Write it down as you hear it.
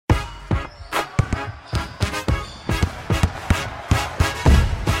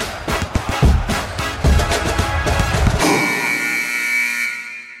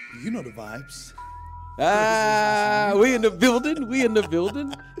know the vibes. We in the building. We in the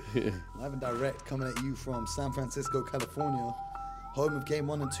building. Live and direct, coming at you from San Francisco, California, home of Game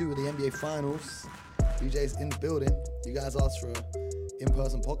 1 and 2 of the NBA Finals. BJ's in the building. You guys asked for an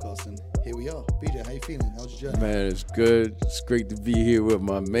in-person podcast, and here we are. BJ, how you feeling? How's your journey? Man, it's good. It's great to be here with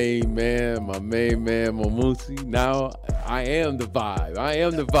my main man, Momusi. Now, I am the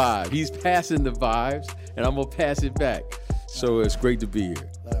vibe. He's passing the vibes, and I'm going to pass it back. So it's great to be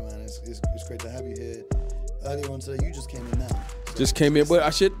here. Right, man, it's great to have you here. Earlier on today, you just came in now. So just came in, but I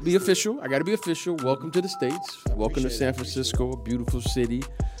should be official. I got to be official. Welcome to the States. Welcome to San Francisco, a beautiful city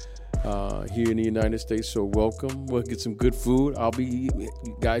here in the United States. So welcome. We'll get some good food. You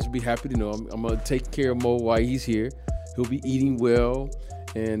guys will be happy to know I'm going to take care of Mo while he's here. He'll be eating well,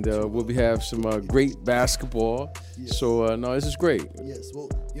 and we'll have some great basketball. Yes. So, no, this is great. Yes. Well,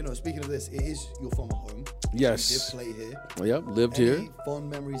 speaking of this, it is your former home. Yes. You did play here. Yep, lived Any here. Fond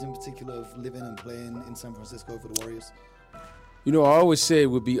memories in particular of living and playing in San Francisco for the Warriors? I always say it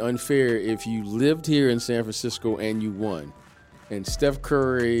would be unfair if you lived here in San Francisco and you won. And Steph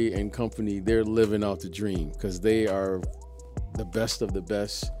Curry and company, they're living out the dream because they are the best of the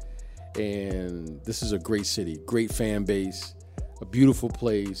best. And this is a great city, great fan base, a beautiful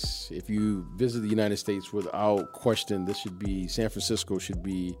place. If you visit the United States, without question, San Francisco should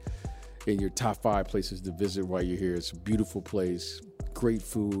be in your top 5 places to visit while you're here. It's a beautiful place, great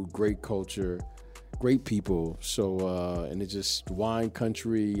food, great culture, great people. So, and it's just wine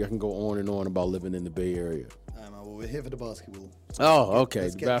country. I can go on and on about living in the Bay Area. Well, we're here for the basketball.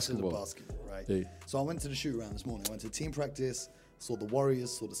 Let's get basketball. To the basketball, right? Yeah. So I went to the shoot around this morning. I went to team practice, saw the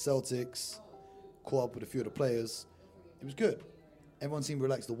Warriors, saw the Celtics, caught up with a few of the players. It was good. Everyone seemed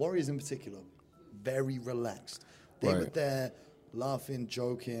relaxed. The Warriors in particular, very relaxed. They were there laughing,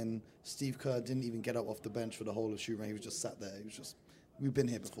 joking. Steve Kerr didn't even get up off the bench for the whole of shoot around. He was just sat there. We've been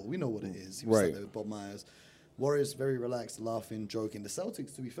here before. We know what it is. He was sat there with Bob Myers. Warriors very relaxed, laughing, joking. The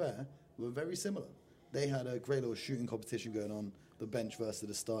Celtics, to be fair, were very similar. They had a great little shooting competition going on, the bench versus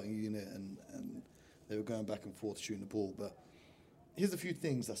the starting unit, and they were going back and forth shooting the ball. But here's a few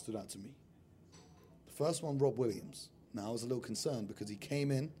things that stood out to me. The first one, Rob Williams. Now, I was a little concerned because he came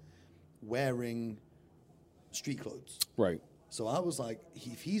in wearing street clothes. Right. So I was like,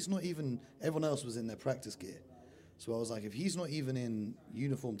 if he's not even, everyone else was in their practice gear. So I was like, if he's not even in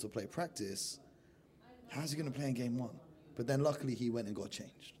uniform to play practice, how's he going to play in game 1? But then luckily he went and got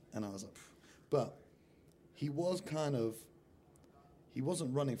changed. And I was like, but he wasn't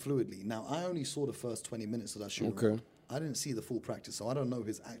running fluidly. Now, I only saw the first 20 minutes of that shoot. Okay. I didn't see the full practice, so I don't know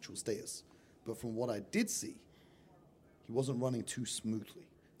his actual status. But from what I did see, he wasn't running too smoothly.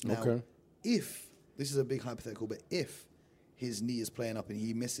 Now, if, this is a big hypothetical, but if his knee is playing up and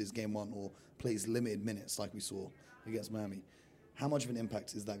he misses game 1 or plays limited minutes like we saw against Miami, how much of an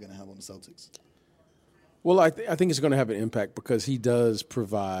impact is that going to have on the Celtics? Well, I think it's going to have an impact because he does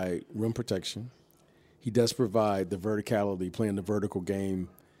provide rim protection. He does provide the verticality, playing the vertical game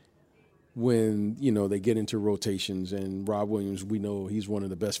when, they get into rotations. And Rob Williams, we know he's one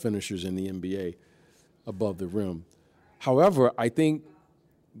of the best finishers in the NBA above the rim. However, I think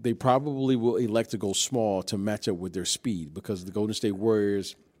they probably will elect to go small to match up with their speed because the Golden State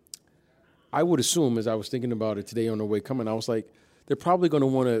Warriors, I would assume, as I was thinking about it today on the way coming, I was like, they're probably going to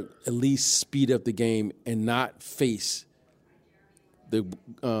want to at least speed up the game and not face the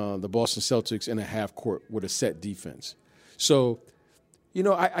Boston Celtics in a half court with a set defense. So,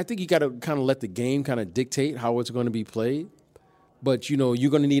 I think you got to kind of let the game kind of dictate how it's going to be played. But, you're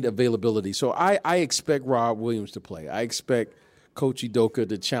going to need availability. So I expect Rob Williams to play. I expect Coach Udoka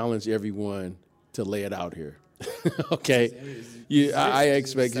to challenge everyone to lay it out here. Okay? I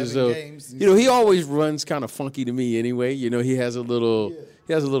expect you. So, he always runs kind of funky to me anyway. He has a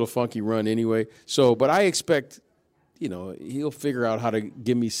little funky run anyway. So, but I expect, he'll figure out how to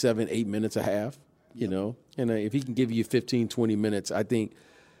give me 7-8 minutes a half, and if he can give you 15, 20 minutes, I think,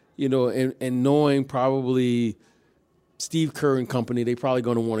 and knowing probably Steve Kerr and company, they probably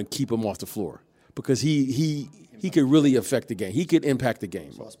going to want to keep him off the floor because he could really affect the game. He could impact the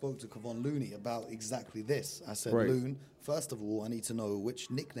game. So I spoke to Kevon Looney about exactly this. I said, Loon, first of all, I need to know which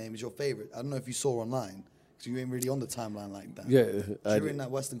nickname is your favorite. I don't know if you saw online because you ain't really on the timeline like that. Yeah. During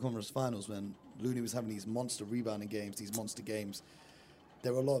that Western Conference Finals when Looney was having these monster rebounding games, these monster games,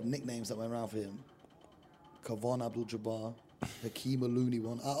 there were a lot of nicknames that went around for him. Kevon Abdul-Jabbar, Hakeem Looney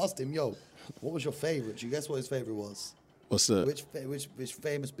one. I asked him, what was your favorite? Do you guess what his favorite was? What's that? Which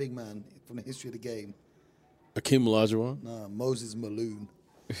famous big man from the history of the game? Hakeem Olajuwon? Nah, Moses Malone.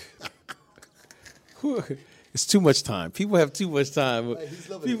 It's too much time. People have too much time. Hey,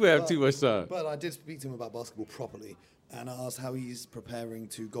 People have too much time. But I did speak to him about basketball properly. And I asked how he's preparing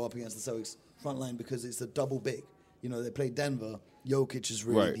to go up against the Celtics front line because it's a double big. You know, they played Denver. Jokic is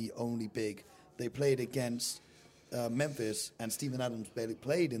really the only big. They played against Memphis, and Steven Adams barely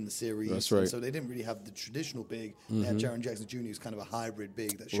played in the series. That's right. So they didn't really have the traditional big. They had Jaren Jackson Jr., who's kind of a hybrid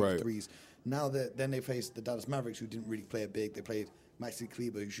big that shoots threes. Now then they faced the Dallas Mavericks, who didn't really play a big. They played Maxi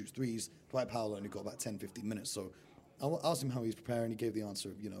Kleber, who shoots threes. Dwight Powell only got about 10, 15 minutes. So I asked him how he's preparing. He gave the answer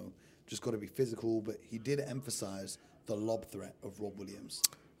of, just got to be physical. But he did emphasize the lob threat of Rob Williams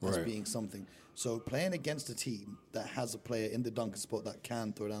as being something. So playing against a team that has a player in the dunker spot that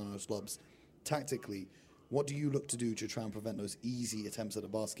can throw down those lobs, tactically, what do you look to do to try and prevent those easy attempts at the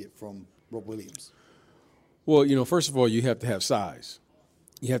basket from Rob Williams? Well, first of all, you have to have size.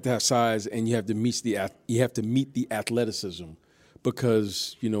 You have to have size, and you have to meet the athleticism,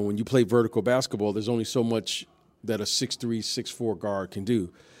 because when you play vertical basketball, there's only so much that a 6'3", 6'4" guard can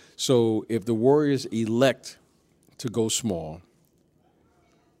do. So if the Warriors elect to go small,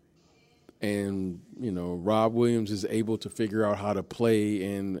 and Rob Williams is able to figure out how to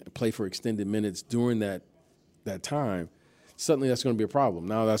play for extended minutes during that time, suddenly that's going to be a problem.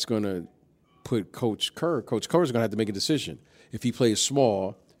 Now that's going to put Coach Kerr is going to have to make a decision. If he plays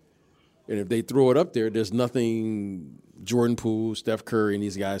small, and if they throw it up there, there's nothing Jordan Poole, Steph Curry, and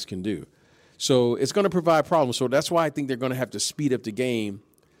these guys can do. So it's going to provide problems. So that's why I think they're going to have to speed up the game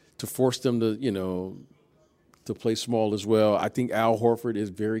to force them to, to play small as well. I think Al Horford is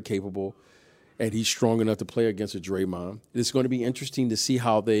very capable, and he's strong enough to play against a Draymond. It's going to be interesting to see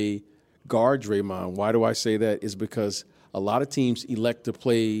how they guard Draymond. Why do I say that? Is because a lot of teams elect to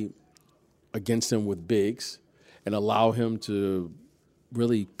play against him with bigs and allow him to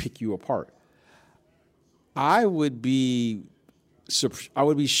really pick you apart. I would be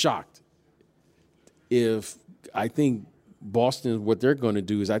shocked if I think Boston, what they're going to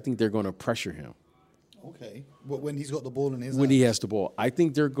do is I think they're going to pressure him. Okay. But when he's got the ball in his When hands? he has the ball. I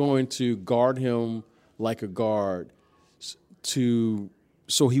think they're going to guard him like a guard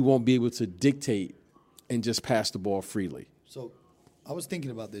so he won't be able to dictate and just pass the ball freely. So I was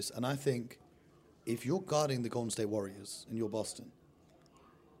thinking about this, and I think if you're guarding the Golden State Warriors and you're Boston,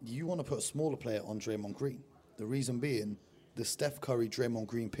 you want to put a smaller player on Draymond Green. The reason being, the Steph Curry, Draymond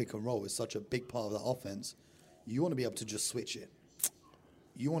Green pick and roll is such a big part of that offense. You want to be able to just switch it.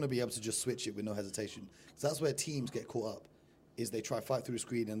 You want to be able to just switch it with no hesitation. Because that's where teams get caught up, is they try to fight through the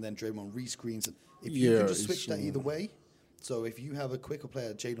screen and then Draymond re-screens. If you can just switch that either way, so if you have a quicker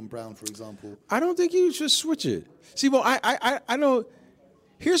player, Jaylen Brown, for example. I don't think you should switch it. See, well, I know.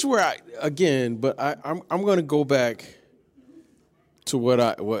 Here's where I'm going to go back to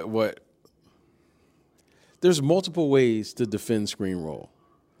what. There's multiple ways to defend screen roll.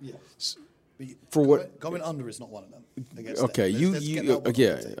 Yeah. For what going under is not one of them.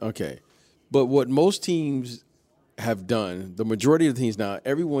 Okay, okay. But what most teams have done, the majority of the teams now,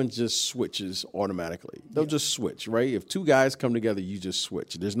 everyone just switches automatically. They'll just switch, right? If two guys come together, you just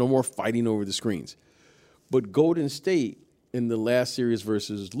switch. There's no more fighting over the screens. But Golden State in the last series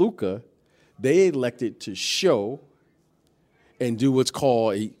versus Luka, they elected to show and do what's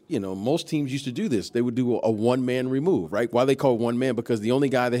called most teams used to do this. They would do a one-man remove, right? Why they call it one man? Because the only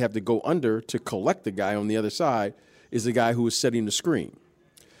guy they have to go under to collect the guy on the other side is the guy who is setting the screen.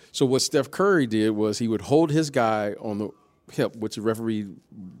 So what Steph Curry did was he would hold his guy on the hip, which the referee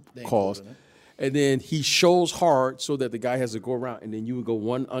calls, and then he shows hard so that the guy has to go around, and then you would go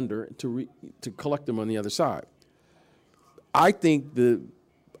one under to collect him on the other side. I think the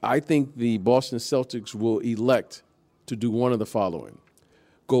Boston Celtics will elect to do one of the following: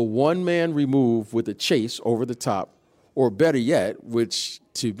 go one-man remove with a chase over the top, or better yet, which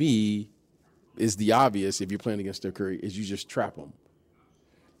to me is the obvious if you're playing against Steph Curry, is you just trap him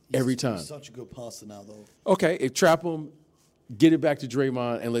every time. He's such a good passer now, though. Okay, trap him, get it back to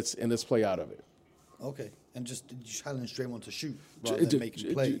Draymond, and let's play out of it. Okay, and just challenge Draymond to shoot rather than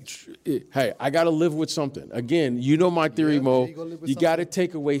making plays. Hey, I got to live with something. Again, my theory, Mo. You got to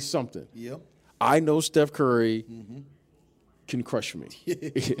take away something. Yep. I know Steph Curry can crush me.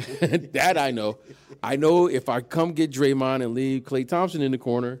 That I know. I know if I come get Draymond and leave Klay Thompson in the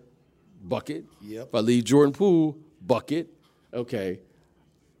corner, bucket. Yep. If I leave Jordan Poole, bucket. Okay.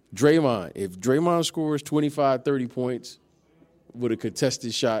 Draymond, if Draymond scores 25, 30 points with a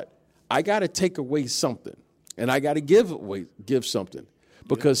contested shot, I got to take away something. And I got to give something.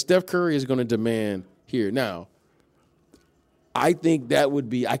 Because Steph Curry is going to demand here. Now, I think that would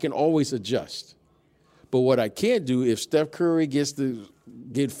be, I can always adjust. But what I can't do, if Steph Curry gets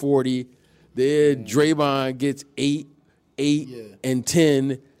 40, then Draymond gets 8 and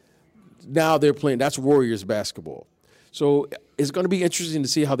 10, now they're playing. That's Warriors basketball. So it's going to be interesting to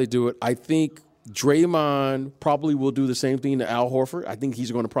see how they do it. I think Draymond probably will do the same thing to Al Horford. I think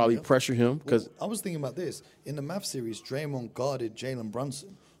he's going to probably pressure him because I was thinking about this in the Mavs series. Draymond guarded Jalen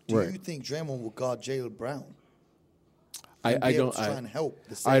Brunson. Do you think Draymond will guard Jalen Brown? I don't try and help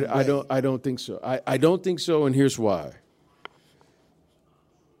the same way? I don't think so. I don't think so, and here's why.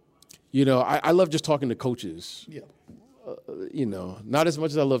 You know, I love just talking to coaches. Yeah. You know, not as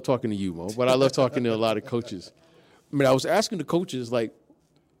much as I love talking to you, Mo, but I love talking to a lot of coaches. I mean, I was asking the coaches, like,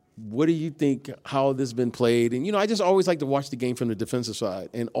 what do you think, how this has been played? And, you know, I just always like to watch the game from the defensive side.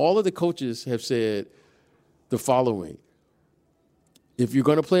 And all of the coaches have said the following. If you're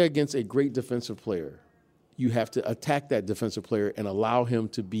going to play against a great defensive player, you have to attack that defensive player and allow him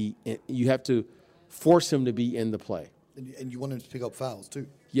to be – you have to force him to be in the play. And you want him to pick up fouls, too.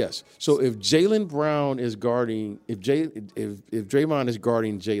 Yes. So if Jaylen Brown is guarding – if Draymond is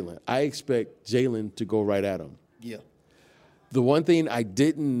guarding Jaylen, I expect Jaylen to go right at him. Yeah. The one thing I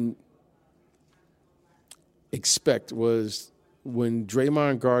didn't expect was when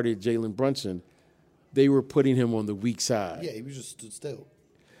Draymond guarded Jalen Brunson, they were putting him on the weak side. Yeah, he was just stood still.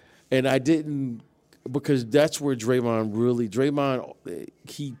 And I didn't, because that's where Draymond,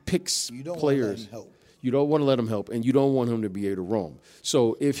 he picks You don't players. want to let him help. You don't want to let him help, and you don't want him to be able to roam.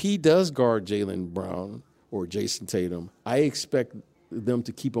 So if he does guard Jaylen Brown or Jason Tatum, I expect them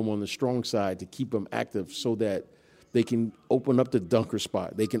to keep him on the strong side, to keep him active so that they can open up the dunker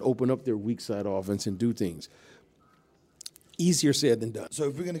spot. They can open up their weak side offense and do things. Easier said than done. So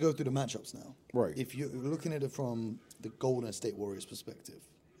if we're going to go through the matchups now. Right. If you're looking at it from the Golden State Warriors perspective,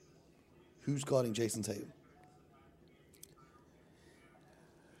 who's guarding Jason Tatum?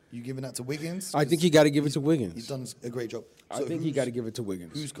 You giving that to Wiggins? I think you got to give it to Wiggins. He's done a great job. I think you got to give it to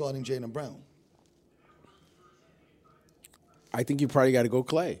Wiggins. Who's guarding Jaylen Brown? I think you probably got to go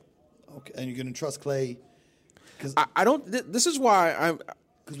Clay. Okay, and you're going to trust Clay? I don't. This is why I'm.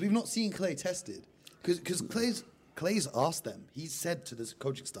 Because we've not seen Clay tested. Because Clay's asked them. He said to this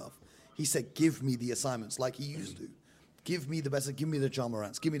coaching staff, he said, "Give me the assignments like he used to. Give me the best. Give me the John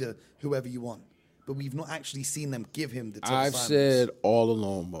Morants. Give me the whoever you want." But we've not actually seen them give him the tough I've assignments. said all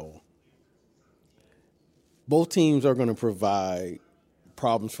along, Mo. Both teams are going to provide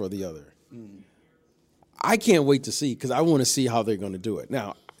problems for the other. I can't wait to see because I want to see how they're going to do it.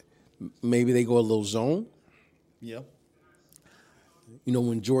 Now, maybe they go a little zone. Yeah. You know,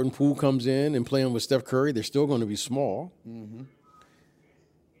 when Jordan Poole comes in and playing with Steph Curry, they're still going to be small. Mm-hmm.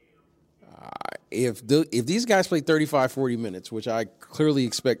 If these guys play 35, 40 minutes, which I clearly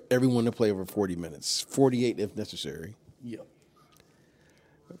expect everyone to play over 40 minutes, 48 if necessary. Yeah.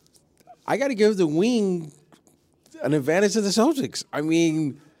 I got to give the wing an advantage to the Celtics. I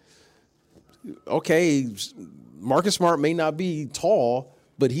mean, okay, Marcus Smart may not be tall,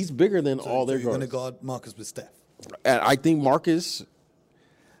 but he's bigger than all their guards. You're going to guard Marcus with Steph. And I think Marcus.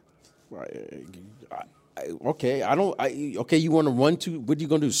 Okay, you want to run to? What are you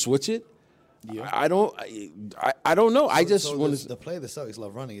going to do? Switch it? Yeah. I don't know. I just want to. The play the Celtics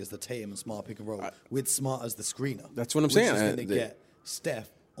love running is the Tatum and Smart pick and roll with Smart as the screener. That's what I'm saying. Which is going to get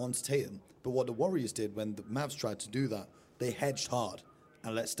Steph onto Tatum. But what the Warriors did when the Mavs tried to do that, they hedged hard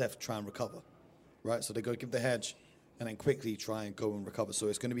and let Steph try and recover. Right? So they go give the hedge and then quickly try and go and recover. So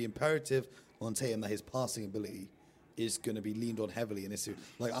it's going to be imperative on Tatum that his passing ability is going to be leaned on heavily in this series.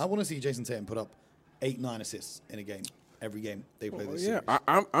 Like, I want to see Jason Tatum put up 8-9 assists in a game, every game they play this series.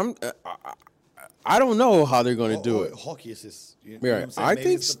 I don't know how they're going to do it. Hockey assists. You know what I'm saying? I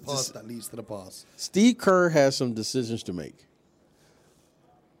think it's the pass that leads to the pass. Steve Kerr has some decisions to make.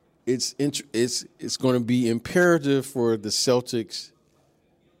 It's going to be imperative for the Celtics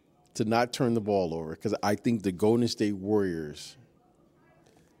to not turn the ball over because I think the Golden State Warriors,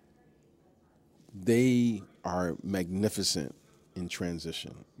 they are magnificent in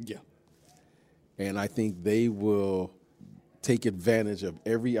transition. Yeah. And I think they will take advantage of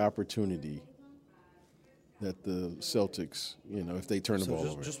every opportunity that the Celtics, if they turn the ball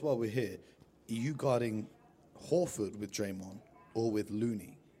over. Just while we're here, are you guarding Horford with Draymond or with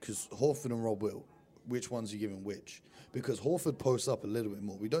Looney? Because Horford and Rob Will, which ones are you giving which? Because Horford posts up a little bit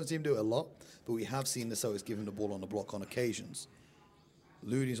more. We don't see him do it a lot, but we have seen the Celtics give him the ball on the block on occasions.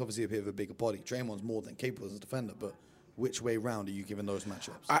 Looney's obviously a bit of a bigger body. Draymond's more than capable as a defender, but which way round are you giving those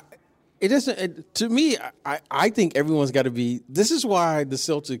matchups? To me, I think everyone's got to be. This is why the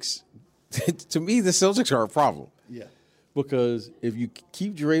Celtics, to me, the Celtics are a problem. Yeah. Because if you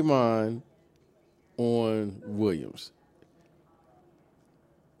keep Draymond on Williams,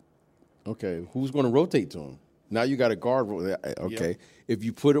 okay, who's going to rotate to him? Now you got a guard. Okay. Yep. If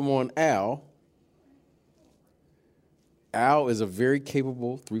you put him on Al is a very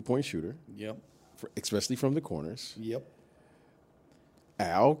capable three-point shooter. Yep. Especially from the corners. Yep.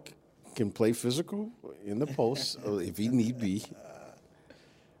 Al can play physical in the post if he need be.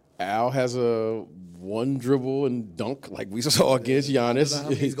 Al has a one dribble and dunk like we saw against Giannis. I don't know how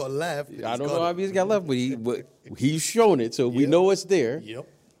many he's got left. I don't know how many he's got left, but he's shown it, so we know it's there. Yep.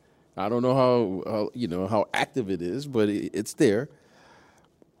 I don't know how active it is, but it's there.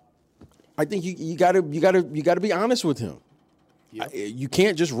 I think you gotta be honest with him. Yep. You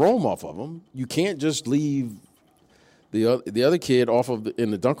can't just roam off of him. You can't just leave the other kid off of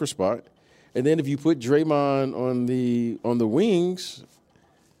in the dunker spot, and then if you put Draymond on the wings,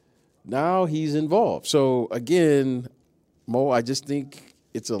 now he's involved. So again, Mo, I just think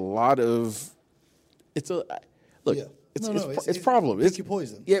it's a lot of it's problem. Pick your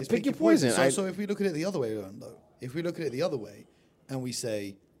poison. Yeah, pick your poison. So if we look at it the other way around, though, if we look at it the other way, and we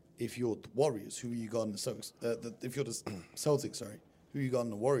say, if you're the Warriors, who you got in the Celtics? If you're the Celtics, sorry, who you got in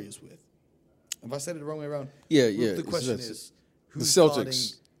the Warriors with? If I said it the wrong way around, the question is, who's the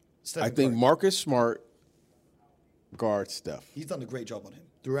Celtics? I think Marcus Smart guards Steph. He's done a great job on him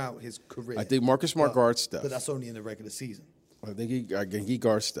throughout his career. I think Marcus Smart guards Steph, but that's only in the regular season. I think he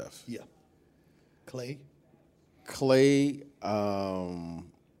guards Steph. Yeah. Clay. I'm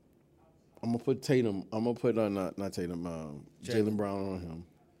gonna put Tatum. I'm gonna put not Tatum. Jaylen Brown on him.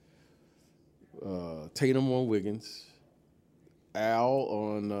 Tatum on Wiggins. Al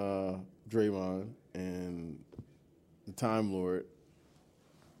on Draymond, and the Time Lord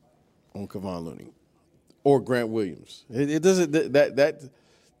on Kevon Looney or Grant Williams. It doesn't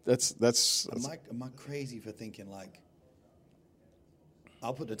that's. Am I crazy for thinking like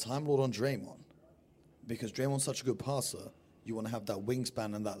I'll put the Time Lord on Draymond because Draymond's such a good passer. You want to have that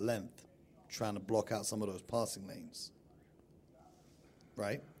wingspan and that length, trying to block out some of those passing lanes,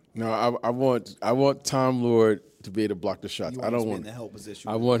 right? No, I want Time Lord to be able to block the shots. I don't want in the help position.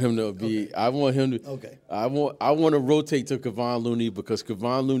 I want him to be. Okay. I want him to. Okay. I want to rotate to Kevon Looney because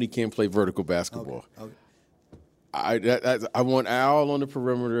Kevon Looney can't play vertical basketball. Okay. I want Al on the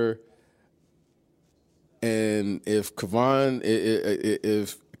perimeter, and if Kevon,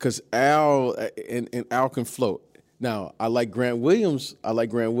 because Al and Al can float. Now I like Grant Williams. On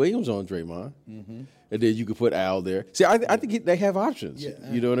Draymond. Mm-hmm. And then you could put Al there. See, I think they have options. Yeah,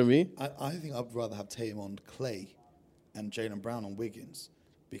 you know what I mean? I think I'd rather have Tatum on Clay and Jaylen Brown on Wiggins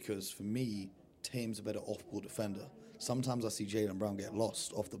because, for me, Tatum's a better off-ball defender. Sometimes I see Jaylen Brown get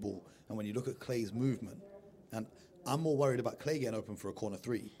lost off the ball. And when you look at Clay's movement, and I'm more worried about Clay getting open for a corner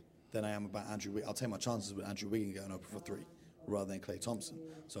three than I am about Andrew Wiggins. I'll take my chances with Andrew Wiggins getting open for three rather than Klay Thompson.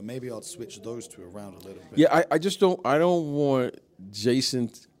 So maybe I'll switch those two around a little bit. Yeah, I just don't want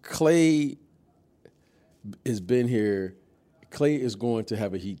Jason Clay has been here. Clay is going to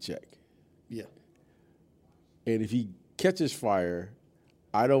have a heat check. Yeah. And if he catches fire,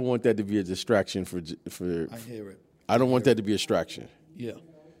 I don't want that to be a distraction for. I hear it. I don't want that to be a distraction. Yeah.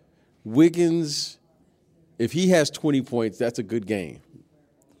 Wiggins, if he has 20 points, that's a good game.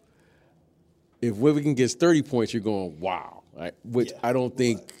 If Wiggins gets 30 points, you're going, wow. Right? Which I don't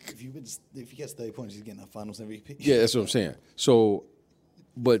think. If he gets 30 points, he's getting a Finals MVP. Yeah, that's what I'm saying. So.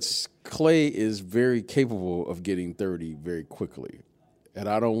 But Clay is very capable of getting 30 very quickly. And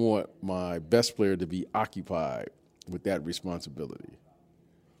I don't want my best player to be occupied with that responsibility.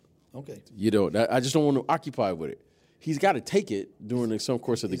 Okay. I just don't want to occupy with it. He's got to take it during some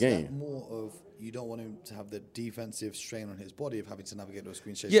course of the game. Is that more of you don't want him to have the defensive strain on his body of having to navigate those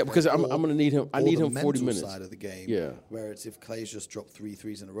screen chases? Yeah, because I'm going to need him. I need him 40 minutes. Side of the game. Yeah. Whereas if Clay's just dropped 3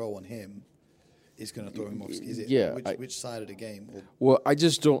 threes in a row on him, it's going to throw him off. Is it? Yeah. Which side of the game? Well, I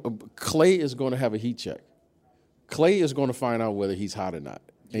just don't. Clay is going to have a heat check. Clay is going to find out whether he's hot or not.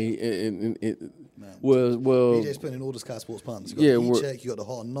 BJ's putting in all the Sky Sports puns. You got the heat check. You got the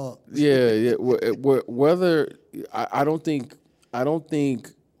hot knot. Yeah. Whether I don't think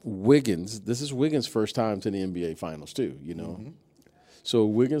Wiggins. This is Wiggins' first time to the NBA Finals too. Mm-hmm. So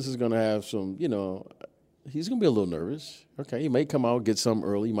Wiggins is going to have some. He's going to be a little nervous. Okay, he may come out, get some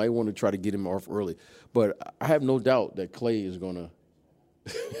early. You might want to try to get him off early. But I have no doubt that Clay is going to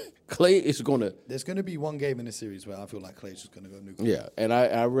There's going to be one game in this series where I feel like Clay's just going to go nuclear. Yeah, and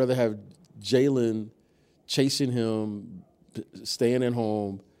I'd rather have Jaylen chasing him, staying at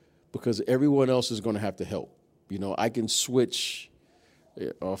home, because everyone else is going to have to help. I can switch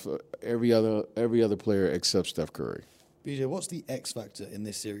off every other player except Steph Curry. BJ, what's the X factor in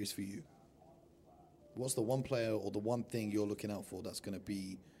this series for you? What's the one player or the one thing you're looking out for that's going to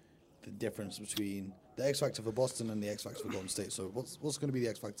be the difference between the X factor for Boston and the X factor for Golden State? So what's going to be the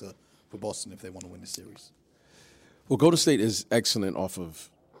X factor for Boston if they want to win this series? Well, Golden State is excellent off of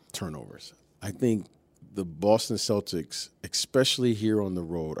turnovers. I think the Boston Celtics, especially here on the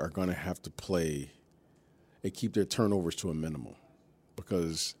road, are going to have to play and keep their turnovers to a minimum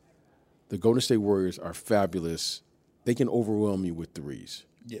because the Golden State Warriors are fabulous. They can overwhelm you with threes.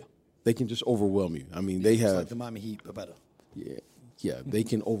 Yeah. They can just overwhelm you. I mean, they It's have like the Miami Heat, but better. yeah, they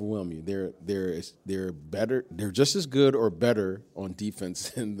can overwhelm you. They're better. They're just as good or better on defense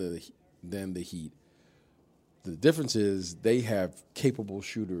than the Heat. The difference is they have capable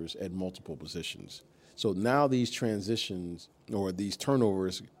shooters at multiple positions. So now these transitions or these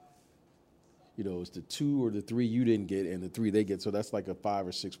turnovers, it's the 2 or the 3 you didn't get and the 3 they get. So that's like a 5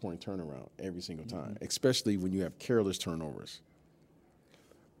 or 6 point turnaround every single time, especially when you have careless turnovers.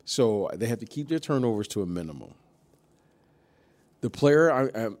 So they have to keep their turnovers to a minimum. The player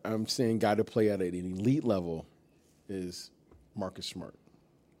I'm saying got to play at an elite level is Marcus Smart.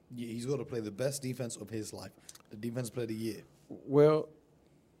 Yeah, he's got to play the best defense of his life. The defense player of the year. Well,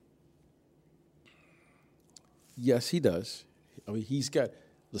 yes, he does. I mean,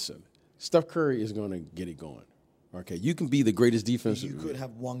 listen, Steph Curry is going to get it going. Okay, you can be the greatest defense. You could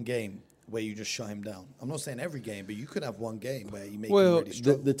have one game where you just shut him down. I'm not saying every game, but you could have one game where you make him really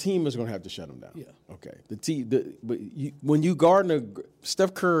struggle. The team is going to have to shut him down. Yeah. Okay. When you guard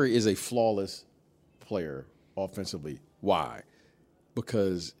Steph Curry is a flawless player offensively. Why?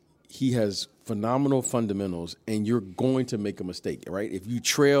 Because he has phenomenal fundamentals, and you're going to make a mistake, right? If you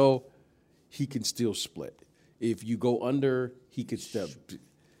trail, he can still split. If you go under, he could step.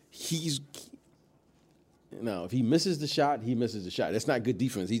 Now, if he misses the shot, he misses the shot. That's not good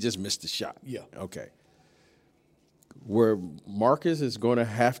defense. He just missed the shot. Yeah. Okay. Where Marcus is going to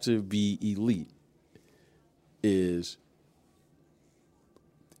have to be elite is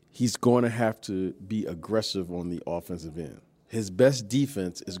he's going to have to be aggressive on the offensive end. His best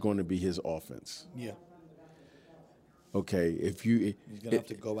defense is going to be his offense. Yeah. Okay. He's going to have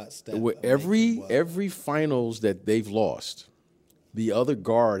to go at Steph. Every finals that they've lost, the other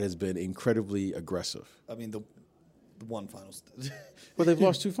guard has been incredibly aggressive. I mean, the one finals. Well, they've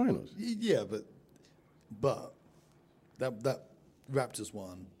lost 2 finals. Yeah, but that Raptors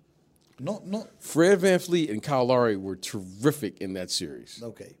one, not. Fred VanVleet and Kyle Lowry were terrific in that series.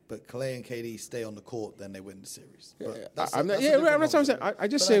 Okay, but Clay and KD stay on the court, then they win the series. I'm not saying. I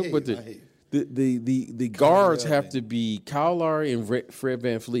just say with the guards have to be Kyle Lowry and Fred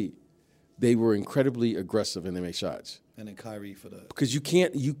VanVleet. They were incredibly aggressive and they made shots. And then Kyrie for the because you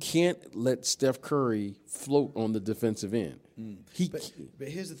can't let Steph Curry float on the defensive end. But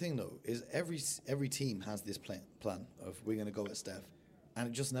here's the thing though: is every team has this plan of we're going to go at Steph, and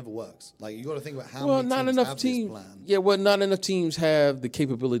it just never works. Like you got to think about how many not teams enough have teams. this plan. Yeah, well, not enough teams have the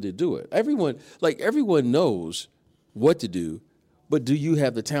capability to do it. Everyone knows what to do, but do you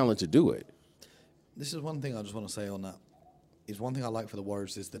have the talent to do it? This is one thing I just want to say on that. Is one thing I like for the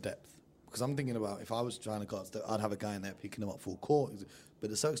Warriors is the depth. Because I'm thinking about if I was trying to guard, I'd have a guy in there picking them up full court. But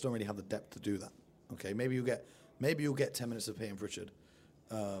the Celtics don't really have the depth to do that. Okay, maybe you'll get 10 minutes of Payton Pritchard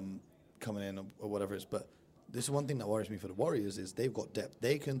coming in or whatever it is. But this is one thing that worries me for the Warriors is they've got depth.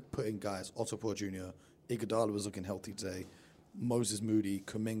 They can put in guys. Otto Porter Jr., Iguodala was looking healthy today. Moses Moody,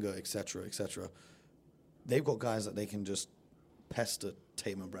 Kuminga, etc., etc. They've got guys that they can just pester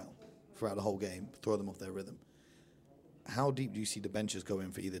Tatum and Brown throughout the whole game, throw them off their rhythm. How deep do you see the benches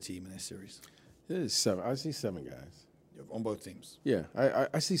going for either team in this series? It is 7. I see 7 guys on both teams. Yeah,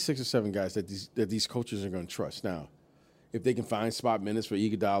 I see 6 or 7 guys that these coaches are going to trust. Now, if they can find spot minutes for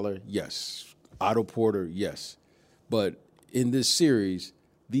Iguodala, yes. Otto Porter, yes. But in this series,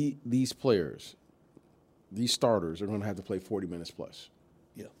 these players, these starters, are going to have to play 40 minutes plus.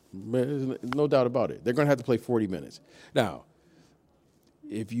 Yeah, no doubt about it. They're going to have to play 40 minutes. Now,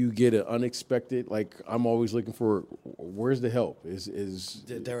 if you get an unexpected, like I'm always looking for, where's the help? Is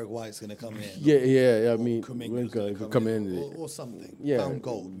Derek White's going to come in? Yeah. I mean, come in or something. Yeah, found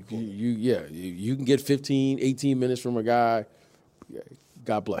gold. You can get 15, 18 minutes from a guy.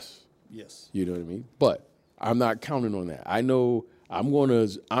 God bless. Yes, you know what I mean. But I'm not counting on that. I know I'm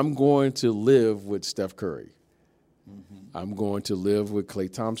going to live with Steph Curry. Mm-hmm. I'm going to live with Klay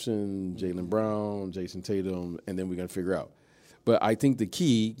Thompson, Jaylen Brown, Jason Tatum, and then we're going to figure out. But I think the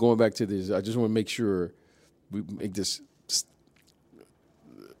key, going back to this, I just want to make sure we make this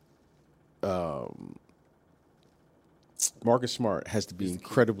Marcus Smart has to be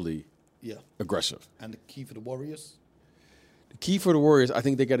incredibly aggressive. And the key for the Warriors? The key for the Warriors, I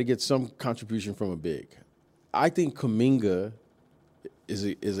think they got to get some contribution from a big. I think Kuminga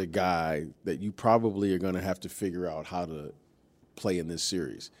is a guy that you probably are going to have to figure out how to play in this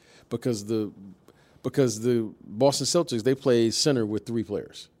series because the Boston Celtics, they play center with 3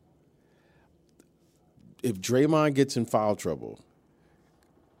 players. If Draymond gets in foul trouble,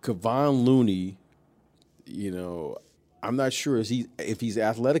 Kevon Looney, I'm not sure if he's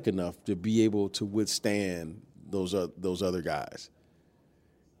athletic enough to be able to withstand those other guys.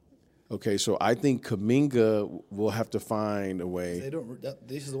 Okay, so I think Kuminga will have to find a way. They don't.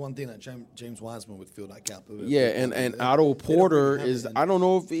 This is the one thing that James Wiseman would fill that gap. Yeah, and Otto Porter is. I don't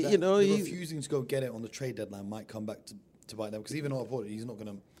know if he's refusing to go get it on the trade deadline might come back to bite them, because even Otto Porter, he's not going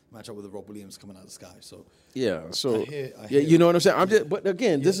to match up with the Rob Williams coming out of the sky. So yeah, so I hear you know what I'm saying. But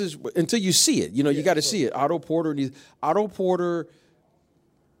again, this is until you see it. You know, you got to see it. Otto Porter,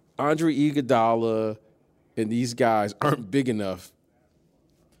 Andre Iguodala, and these guys aren't big enough.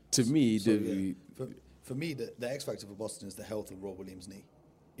 To me, for me, the X factor for Boston is the health of Rob Williams' knee.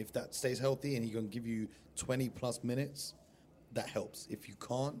 If that stays healthy and he can give you 20+ minutes, that helps. If you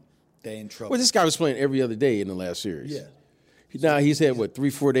can't, they're in trouble. Well, this guy was playing every other day in the last series. Yeah. Now he's had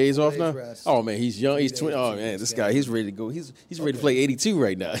 3-4 days off now. Rest, oh man, he's young. He's 20. Oh man, this guy, he's ready to go. He's ready to play 82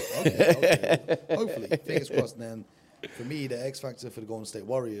 right now. Okay. Hopefully, fingers crossed. Then, for me, the X factor for the Golden State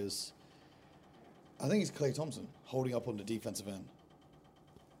Warriors, I think it's Klay Thompson holding up on the defensive end,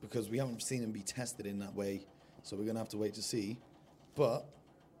 because we haven't seen him be tested in that way. So we're gonna have to wait to see. But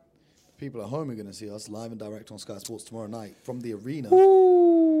people at home are gonna see us live and direct on Sky Sports tomorrow night from the arena.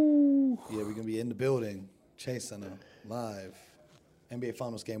 Ooh. Yeah, we're gonna be in the building, Chase Center, live. NBA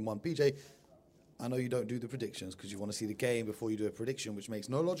Finals Game 1. PJ, I know you don't do the predictions because you want to see the game before you do a prediction, which makes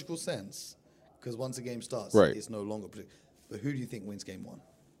no logical sense, because once the game starts, it's no longer prediction. But who do you think wins Game 1?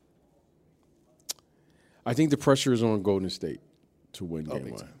 I think the pressure is on Golden State to win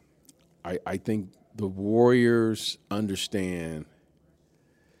Game 1. I think the Warriors understand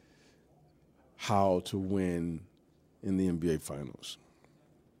how to win in the NBA Finals.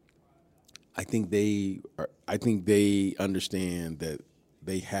 I think they understand that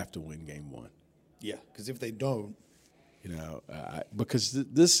they have to win Game 1. Yeah, because if they don't, because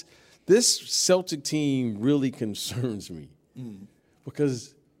this Celtic team really concerns me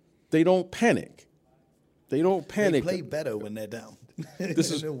because they don't panic. They don't panic. They play better when they're down.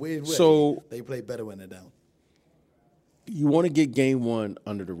 This is in a weird way. So they play better when they're down. You want to get Game 1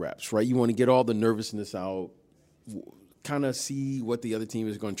 under the wraps, right? You want to get all the nervousness out, kind of see what the other team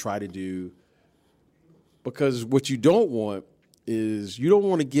is going to try to do. Because what you don't want is you don't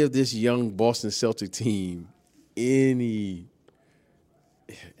want to give this young Boston Celtic team any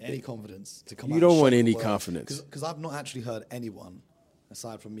confidence to come out. You don't want any confidence. Because I've not actually heard anyone,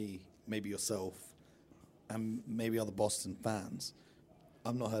 aside from me, maybe yourself, and maybe other Boston fans,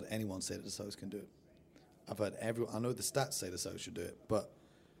 I've not heard anyone say that the Celtics can do it. I've heard everyone. I know the stats say the Celtics should do it, but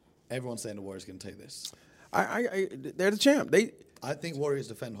everyone's saying the Warriors can take this. They're the champ. I think Warriors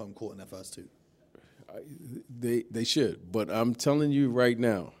defend home court in their first two. They should, but I'm telling you right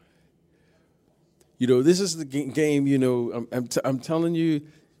now. This is the game. I'm telling you,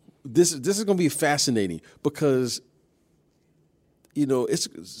 this is going to be fascinating because.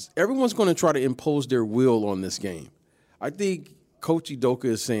 Everyone's going to try to impose their will on this game. I think Coach Udoka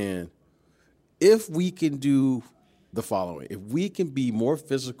is saying, if we can do the following, if we can be more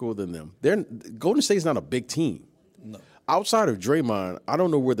physical than them, Golden State is not a big team. No. Outside of Draymond, I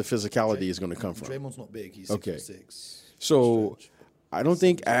don't know where the physicality is going to come from. Draymond's not big. He's 6'6". So I don't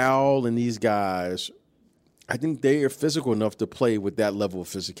think Al and these guys, I think they are physical enough to play with that level of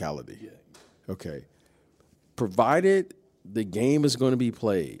physicality. Yeah. Okay. Provided the game is going to be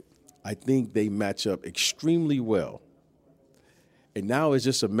played, I think they match up extremely well. And now it's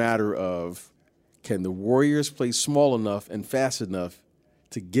just a matter of, can the Warriors play small enough and fast enough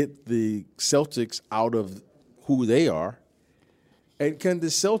to get the Celtics out of who they are? And can the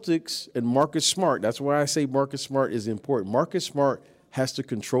Celtics and Marcus Smart, that's why I say Marcus Smart is important. Marcus Smart has to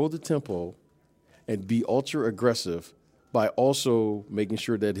control the tempo and be ultra aggressive by also making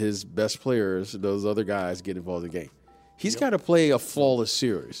sure that his best players, those other guys, get involved in the game. He's got to play a flawless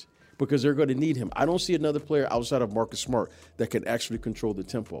series because they're going to need him. I don't see another player outside of Marcus Smart that can actually control the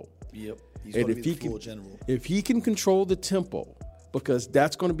tempo. Yep. He's going to be the floor general. If he can control the tempo, because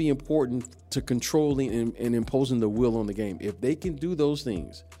that's going to be important to controlling and imposing the will on the game. If they can do those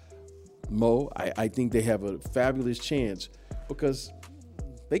things, Mo, I think they have a fabulous chance because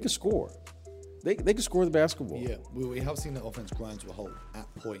they can score. They can score the basketball. Yeah, we have seen the offense grind to a halt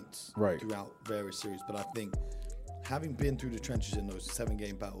at points throughout various series, but I think having been through the trenches in those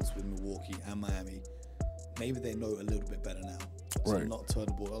 7-game battles with Milwaukee and Miami, maybe they know a little bit better now. So not turn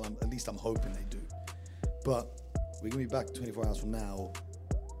the ball. At least I'm hoping they do. But we're going to be back 24 hours from now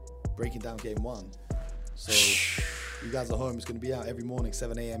breaking down Game 1. So you guys at home, it's going to be out every morning,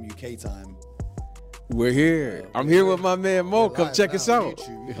 7 a.m. UK time. We're here. I'm here with my man Mo. Come check us out.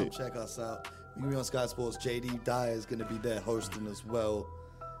 YouTube. Come check us out. We're going to be on Sky Sports. JD Dyer is going to be there hosting as well.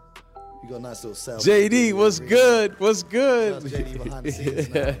 You got a nice little selfie. JD, what's good? What's good? That's JD behind the scenes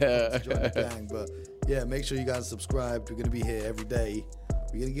now. To join the gang. But yeah, make sure you guys subscribe. We're going to be here every day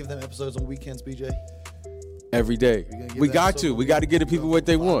We gonna give them episodes on weekends, BJ. Every day. We got to. We got to get the people what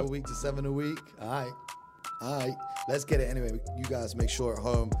they want. 5 a week to 7 a week. All right. Let's get it. Anyway, you guys make sure at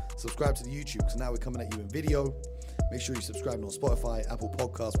home, subscribe to the YouTube, because now we're coming at you in video. Make sure you subscribe on Spotify, Apple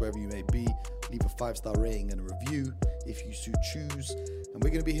Podcasts, wherever you may be. Leave a 5-star rating and a review if you so choose. And we're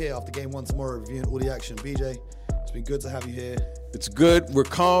going to be here after game 1 tomorrow reviewing all the action. BJ, it's been good to have you here. It's good. We're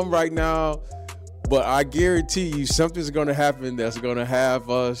calm right now, but I guarantee you something's going to happen that's going to have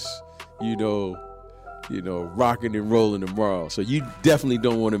us, rocking and rolling tomorrow. So you definitely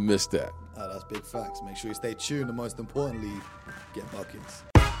don't want to miss that. That's big facts. Make sure you stay tuned, and most importantly, get buckets.